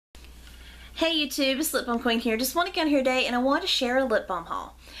Hey YouTube, it's Lip Balm Queen here. Just want to get on here today and I want to share a lip balm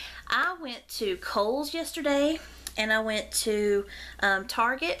haul. I went to Kohls yesterday and I went to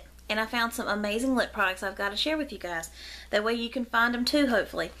Target and I found some amazing lip products I've got to share with you guys. That way you can find them too,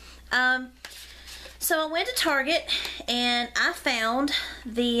 hopefully. So I went to Target and I found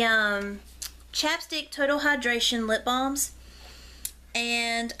the Chapstick Total Hydration lip balms.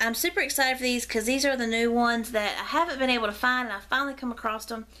 And I'm super excited for these because these are the new ones that I haven't been able to find and I finally come across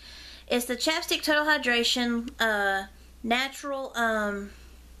them. It's the Chapstick Total Hydration Natural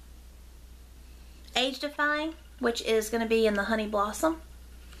Age Defying, which is going to be in the Honey Blossom.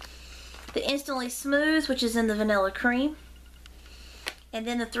 The Instantly Smooth, which is in the Vanilla Cream. And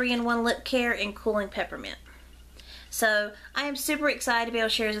then the 3-in-1 Lip Care in Cooling Peppermint. So I am super excited to be able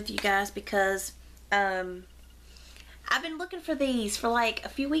to share this with you guys because I've been looking for these for like a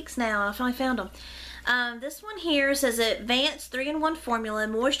few weeks now and I finally found them. This one here says Advanced 3-in-1 Formula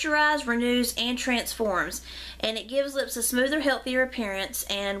Moisturize, Renews, and Transforms. And it gives lips a smoother, healthier appearance,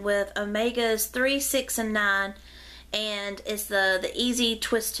 and with omegas 3, 6, and 9. And it's the Easy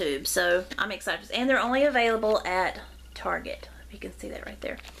Twist Tube. So I'm excited. And they're only available at Target. If you can see that right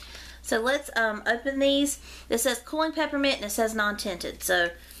there. So let's open these. This says Cooling Peppermint and it says non-tinted.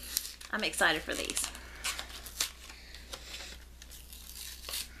 So I'm excited for these.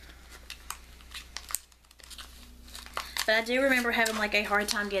 But I do remember having like a hard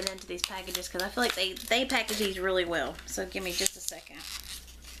time getting into these packages because I feel like they package these really well. So give me just a second.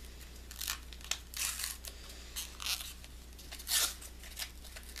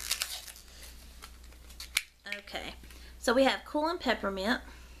 Okay, so we have Cooling Peppermint.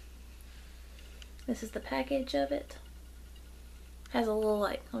 This is the package of it. Has a little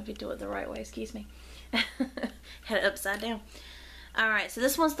like, let me do it the right way, excuse me. Had it upside down. Alright, so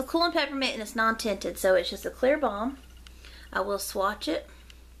this one's the Cooling Peppermint and it's non-tinted, so it's just a clear balm. I will swatch it.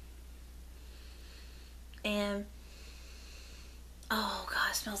 And, oh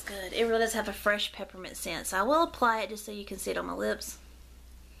God, it smells good. It really does have a fresh peppermint scent. So I will apply it just so you can see it on my lips.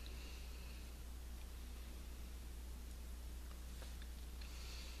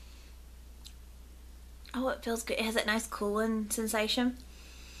 Oh, it feels good. It has that nice cooling sensation.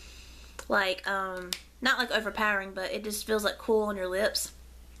 Like, not like overpowering, but it just feels like cool on your lips.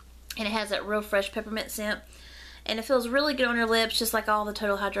 And it has that real fresh peppermint scent. And it feels really good on your lips, just like all the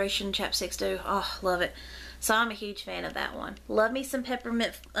Total Hydration chapsticks do. Oh, love it. So I'm a huge fan of that one. Love me some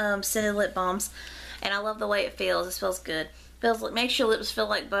peppermint scented lip balms. And I love the way it feels. It feels good. Feels like, makes your lips feel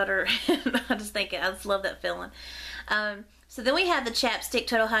like butter. I just love that feeling. So then we have the Chapstick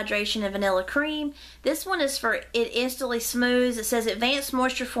Total Hydration and Vanilla Cream. This one is for It Instantly Smooths. It says Advanced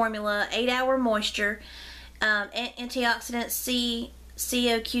Moisture Formula, 8-hour moisture, antioxidant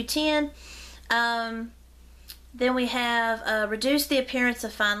CoQ10. Then we have Reduce the Appearance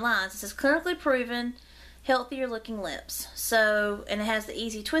of Fine Lines. It says clinically proven, healthier looking lips. So, and it has the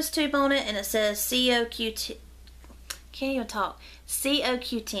Easy Twist Tube on it, and it says CoQ10. Can't even talk.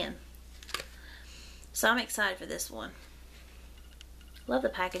 CoQ10. So I'm excited for this one. Love the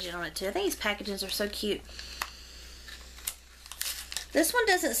packaging on it too. I think these packages are so cute. This one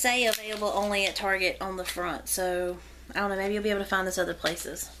doesn't say available only at Target on the front, so I don't know, maybe you'll be able to find this other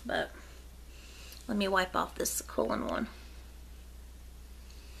places, but let me wipe off this cooling one.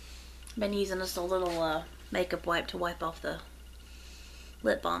 I've been using just a little makeup wipe to wipe off the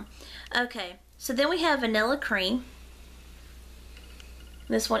lip balm. Okay, so then we have Vanilla Cream.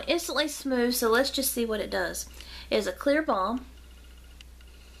 This one Instantly Smooth, so let's just see what it does. It is a clear balm.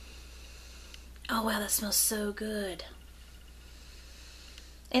 Oh wow, that smells so good.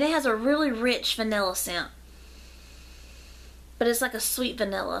 And it has a really rich vanilla scent. But it's like a sweet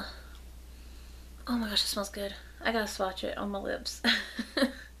vanilla. Oh my gosh, it smells good. I gotta swatch it on my lips.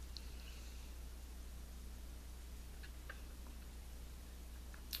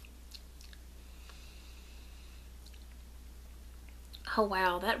 Oh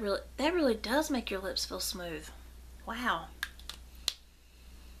wow, that really does make your lips feel smooth. Wow.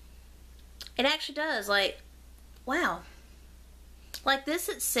 It actually does, like, wow. Like this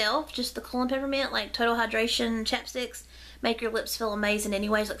itself, just the Cooling Peppermint, like Total Hydration chapsticks, make your lips feel amazing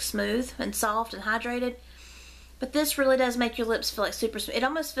anyways, like smooth and soft and hydrated. But this really does make your lips feel like super smooth. It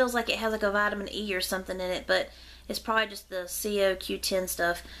almost feels like it has like a vitamin E or something in it, but it's probably just the CoQ10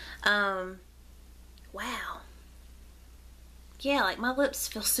 stuff. Wow. Yeah, like my lips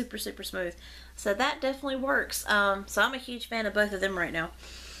feel super smooth. So that definitely works. So I'm a huge fan of both of them right now.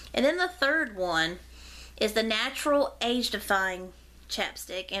 And then the third one is the Natural Age Defying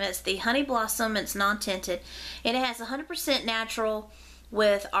chapstick, and it's the Honey Blossom. It's non-tinted, and it has 100% natural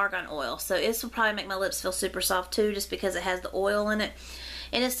with argan oil. So this will probably make my lips feel super soft too, just because it has the oil in it.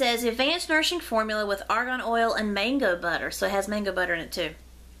 And it says advanced nourishing formula with argan oil and mango butter. So it has mango butter in it too.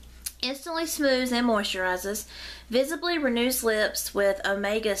 Instantly smooths and moisturizes. Visibly renews lips with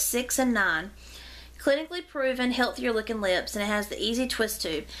omega 6 and 9. Clinically proven healthier looking lips, and it has the easy twist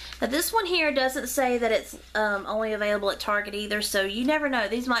tube. Now this one here doesn't say that it's only available at Target either, so you never know.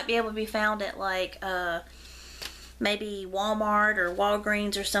 These might be able to be found at like maybe Walmart or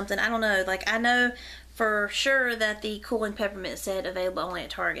Walgreens or something. I don't know. Like I know for sure that the cooling peppermint said available only at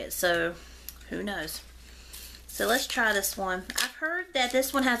Target, so who knows. So let's try this one. I've heard that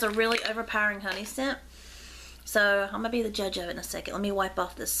this one has a really overpowering honey scent, so I'm gonna be the judge of it in a second. Let me wipe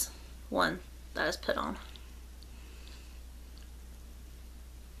off this one that I just put on.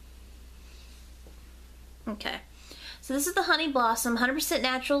 Okay, so this is the Honey Blossom 100%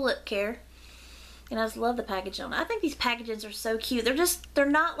 natural lip care, and I just love the packaging on it. I think these packages are so cute. They're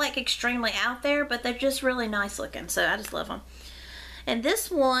not like extremely out there, but they're just really nice looking, so I just love them. And this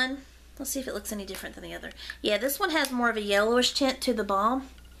one, let's see if it looks any different than the other. Yeah, this one has more of a yellowish tint to the Balm,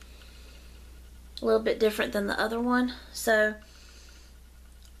 a little bit different than the other one. So,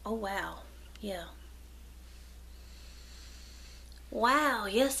 oh wow. Yeah. Wow,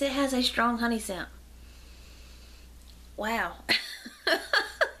 yes, it has a strong honey scent. Wow.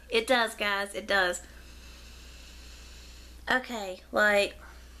 It does, guys, it does. Okay, like,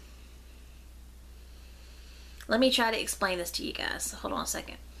 let me try to explain this to you guys. Hold on a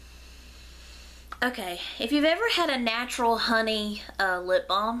second. Okay, if you've ever had a natural honey lip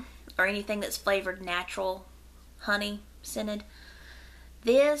balm or anything that's flavored natural honey scented,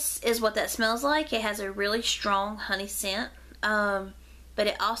 this is what that smells like. It has a really strong honey scent, but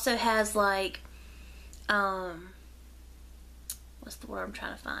it also has like, what's the word I'm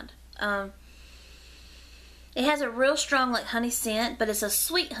trying to find? It has a real strong like honey scent, but it's a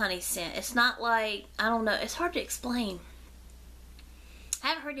sweet honey scent. It's not like, I don't know, it's hard to explain. I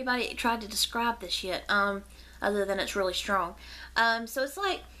haven't heard anybody try to describe this yet, other than it's really strong. So it's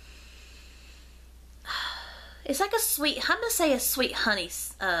like a sweet, I'm going to say a sweet honey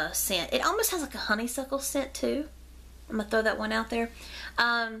scent. It almost has like a honeysuckle scent too. I'm going to throw that one out there.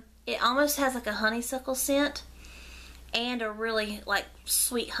 It almost has like a honeysuckle scent and a really like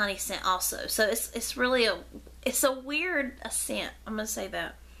sweet honey scent also. So it's really it's a weird scent. I'm going to say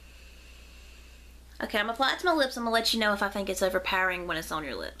that. Okay, I'm going to apply it to my lips. I'm going to let you know if I think it's overpowering when it's on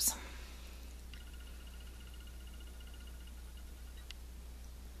your lips.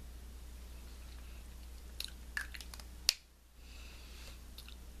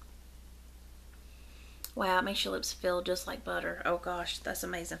 Wow, it makes your lips feel just like butter. Oh gosh, that's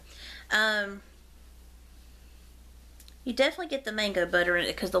amazing. You definitely get the mango butter in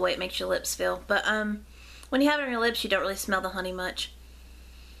it because the way it makes your lips feel. But when you have it on your lips, you don't really smell the honey much.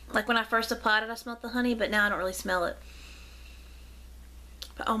 Like when I first applied it, I smelled the honey, but now I don't really smell it.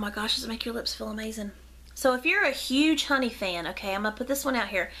 But oh my gosh, does it make your lips feel amazing. So if you're a huge honey fan, okay, I'm going to put this one out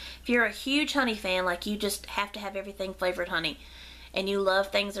here. If you're a huge honey fan, like you just have to have everything flavored honey, and you love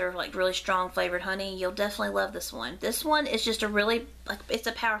things that are like really strong flavored honey, you'll definitely love this one. This one is just a really, like, it's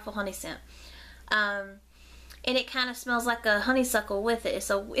a powerful honey scent. And it kind of smells like a honeysuckle with it.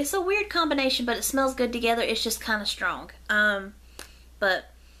 It's a weird combination, but it smells good together. It's just kind of strong.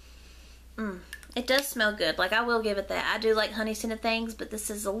 It does smell good. Like, I will give it that. I do like honey scented things, but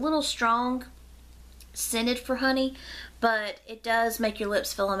this is a little strong scented for honey, but it does make your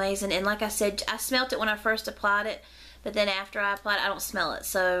lips feel amazing. And like I said, I smelt it when I first applied it, but then after I apply it, I don't smell it.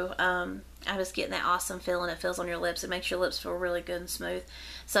 So I was getting that awesome feeling it feels on your lips. It makes your lips feel really good and smooth.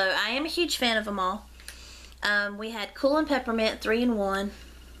 So I am a huge fan of them all. We had Cool and Peppermint 3-in-1.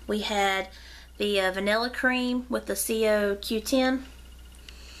 We had the Vanilla Cream with the CoQ10.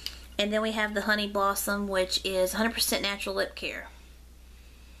 And then we have the Honey Blossom, which is 100% natural lip care.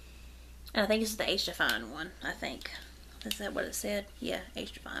 And I think this is the Age Define one, I think. Is that what it said? Yeah,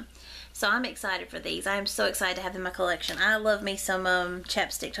 Age Define. So I'm excited for these. I am so excited to have them in my collection. I love me some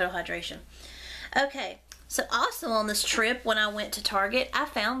chapstick Total Hydration. Okay, so also on this trip when I went to Target, I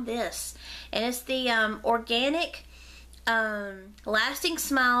found this. And it's the organic Lasting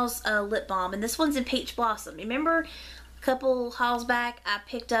Smiles lip balm. And this one's in Peach Blossom. Remember a couple hauls back I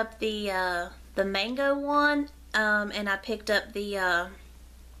picked up the mango one, and I picked up the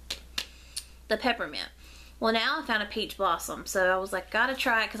peppermint. Well, now I found a Peach Blossom, so I was like, gotta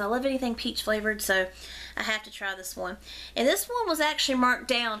try it because I love anything peach flavored, so I have to try this one. And this one was actually marked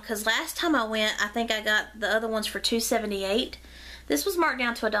down because last time I went, I think I got the other ones for $2.78. This was marked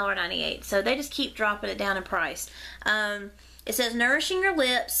down to $1.98, so they just keep dropping it down in price. It says, nourishing your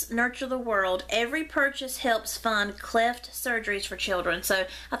lips, nurture the world. Every purchase helps fund cleft surgeries for children. So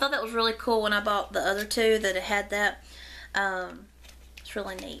I thought that was really cool when I bought the other two that it had that. It's It's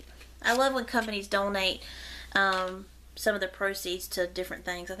really neat. I love when companies donate some of the proceeds to different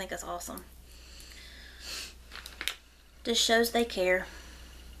things. I think that's awesome. Just shows they care.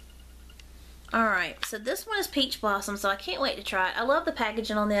 Alright, so this one is Peach Blossom, so I can't wait to try it. I love the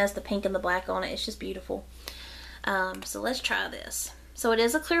packaging on this, the pink and the black on it. It's just beautiful. So let's try this. So it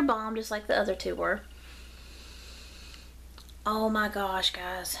is a clear balm, just like the other two were. Oh my gosh,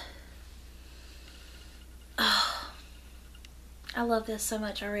 guys. Oh, I love this so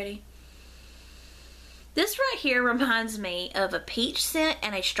much already. This right here reminds me of a peach scent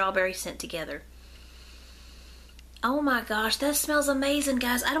and a strawberry scent together. Oh my gosh, that smells amazing,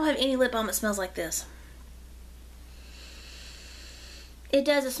 guys. I don't have any lip balm that smells like this. It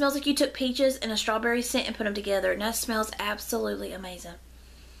does. It smells like you took peaches and a strawberry scent and put them together, and that smells absolutely amazing.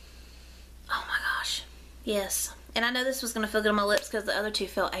 Oh my gosh. Yes. And I know this was going to feel good on my lips because the other two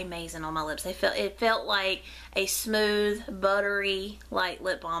felt amazing on my lips. It felt like a smooth, buttery, light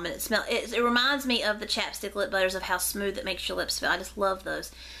lip balm, and it reminds me of the chapstick lip butters, of how smooth it makes your lips feel. I just love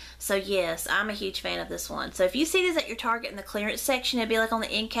those. So yes, I'm a huge fan of this one. So if you see these at your Target in the clearance section, it'd be like on the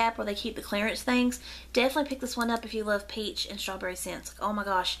end cap where they keep the clearance things. Definitely pick this one up if you love peach and strawberry scents. Oh my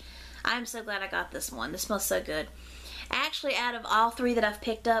gosh, I'm so glad I got this one. This smells so good. Actually, out of all three that I've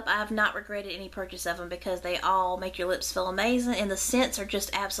picked up, I have not regretted any purchase of them because they all make your lips feel amazing, and the scents are just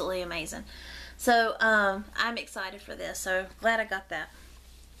absolutely amazing. So I'm excited for this. So glad I got that.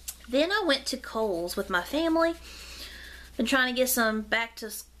 Then I went to Kohls with my family. Been trying to get some back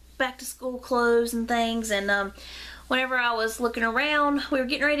to school clothes and things, and whenever I was looking around, we were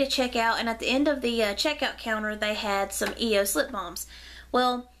getting ready to check out, and at the end of the checkout counter they had some EOS lip balms.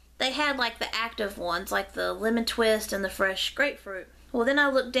 Well, they had like the active ones, like the lemon twist and the fresh grapefruit. Well, then I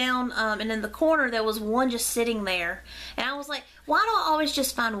looked down, and in the corner there was one just sitting there, and I was like, why do I always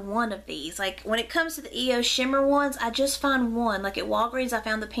just find one of these? Like, when it comes to the EOS shimmer ones, I just find one. Like at Walgreens, I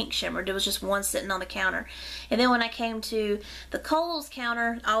found the pink shimmer. There was just one sitting on the counter. And then when I came to the Kohls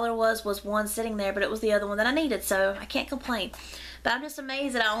counter, all there was one sitting there, but it was the other one that I needed, so I can't complain. But I'm just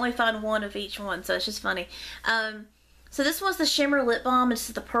amazed that I only find one of each one, so it's just funny. So this one's the shimmer lip balm. This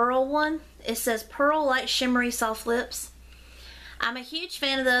is the pearl one. It says Pearl Light Shimmery Soft Lips. I'm a huge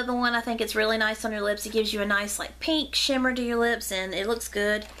fan of the other one. I think it's really nice on your lips. It gives you a nice like pink shimmer to your lips, and it looks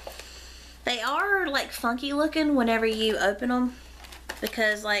good. They are like funky looking whenever you open them,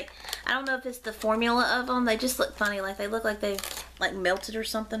 because like, I don't know if it's the formula of them. They just look funny. Like they look like they like melted or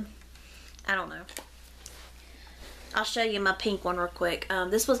something. I don't know. I'll show you my pink one real quick.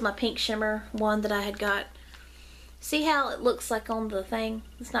 This was my pink shimmer one that I had got. See how it looks like on the thing?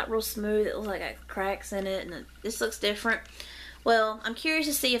 It's not real smooth. It looks like it cracks in it, and this looks different. Well, I'm curious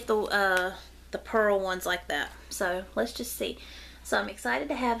to see if the pearl one's like that. So let's just see. So I'm excited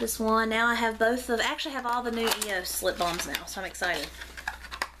to have this one. Now I have actually have all the new EOS lip balms now, so I'm excited.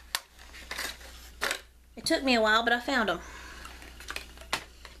 It took me a while, but I found them.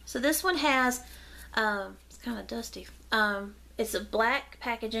 So this one has, it's kind of dusty. It's a black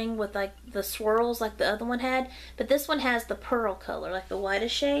packaging with like the swirls like the other one had, but this one has the pearl color, like the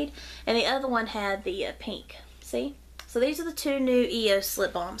whitest shade, and the other one had the pink. See? So these are the two new EOS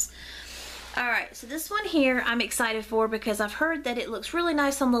lip balms. Alright, so this one here I'm excited for because I've heard that it looks really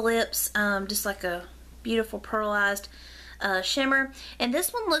nice on the lips, just like a beautiful pearlized shimmer. And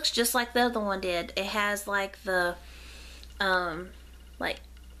this one looks just like the other one did. It has like the, like,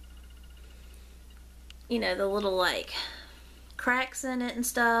 you know, the little like cracks in it and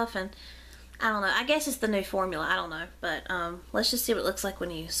stuff, and I don't know. I guess it's the new formula. I don't know, but let's just see what it looks like when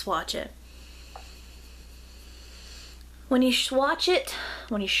you swatch it. When you swatch it,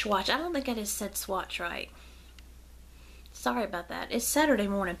 I don't think I just said swatch right. Sorry about that. It's Saturday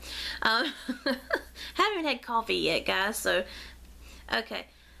morning. Haven't even had coffee yet, guys, so, okay.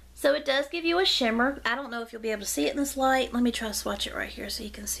 So it does give you a shimmer. I don't know if you'll be able to see it in this light. Let me try to swatch it right here so you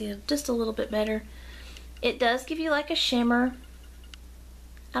can see it just a little bit better. It does give you like a shimmer.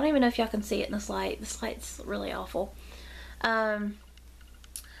 I don't even know if y'all can see it in this light. This light's really awful.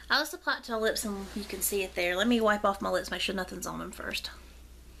 I'll just apply it to my lips and you can see it there. Let me wipe off my lips, make sure nothing's on them first.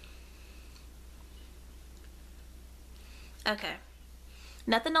 Okay.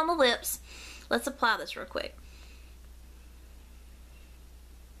 Nothing on the lips. Let's apply this real quick.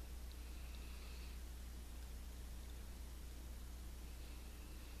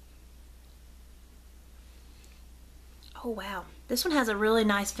 Oh wow. This one has a really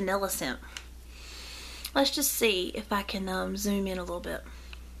nice vanilla scent. Let's just see if I can zoom in a little bit.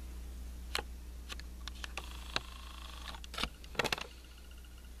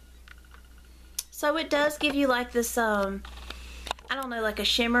 So it does give you like this, I don't know, like a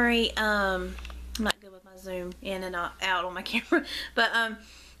shimmery, I'm not good with my zoom in and out on my camera. But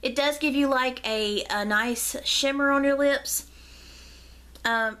it does give you like a nice shimmer on your lips.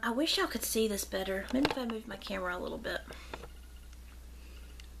 I wish y'all could see this better. Maybe if I move my camera a little bit.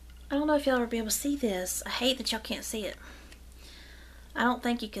 I don't know if y'all ever be able to see this. I hate that y'all can't see it. I don't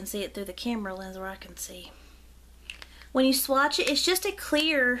think you can see it through the camera lens where I can see. When you swatch it, it's just a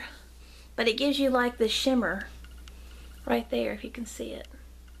clear, but it gives you like the shimmer right there, if you can see it.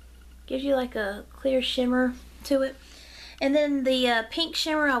 Gives you like a clear shimmer to it. And then the pink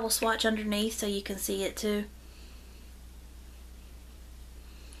shimmer I will swatch underneath so you can see it too.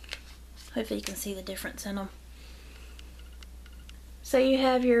 Hopefully you can see the difference in them. So you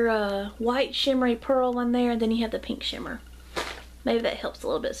have your white shimmery pearl in there, and then you have the pink shimmer. Maybe that helps a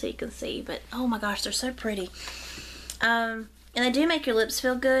little bit so you can see, but oh my gosh, they're so pretty. And they do make your lips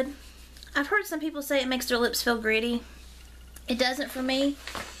feel good. I've heard some people say it makes their lips feel gritty. It doesn't for me.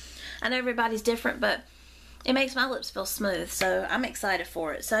 I know everybody's different, but it makes my lips feel smooth, so I'm excited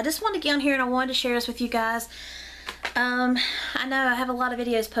for it. So I just wanted to get on here and I wanted to share this with you guys. I know I have a lot of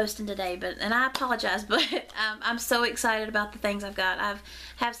videos posting today, and I apologize, but I'm so excited about the things I've got. I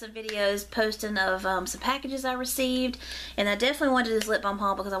have some videos posting of some packages I received, and I definitely wanted this lip balm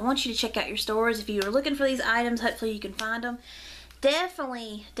haul because I want you to check out your stores. If you are looking for these items, hopefully you can find them.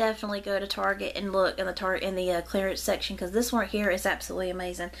 Definitely go to Target and look in the clearance section, because this one here is absolutely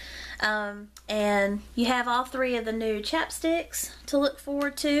amazing. And you have all 3 of the new chapsticks to look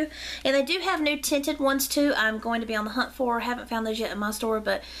forward to, and they do have new tinted ones too. I'm going to be on the hunt for. I haven't found those yet in my store,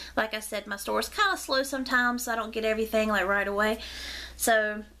 but like I said, my store is kind of slow sometimes, so I don't get everything like right away.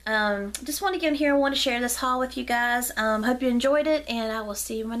 So just want to get in here and want to share this haul with you guys. Hope you enjoyed it, and I will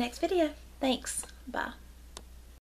see you in my next video. Thanks. Bye.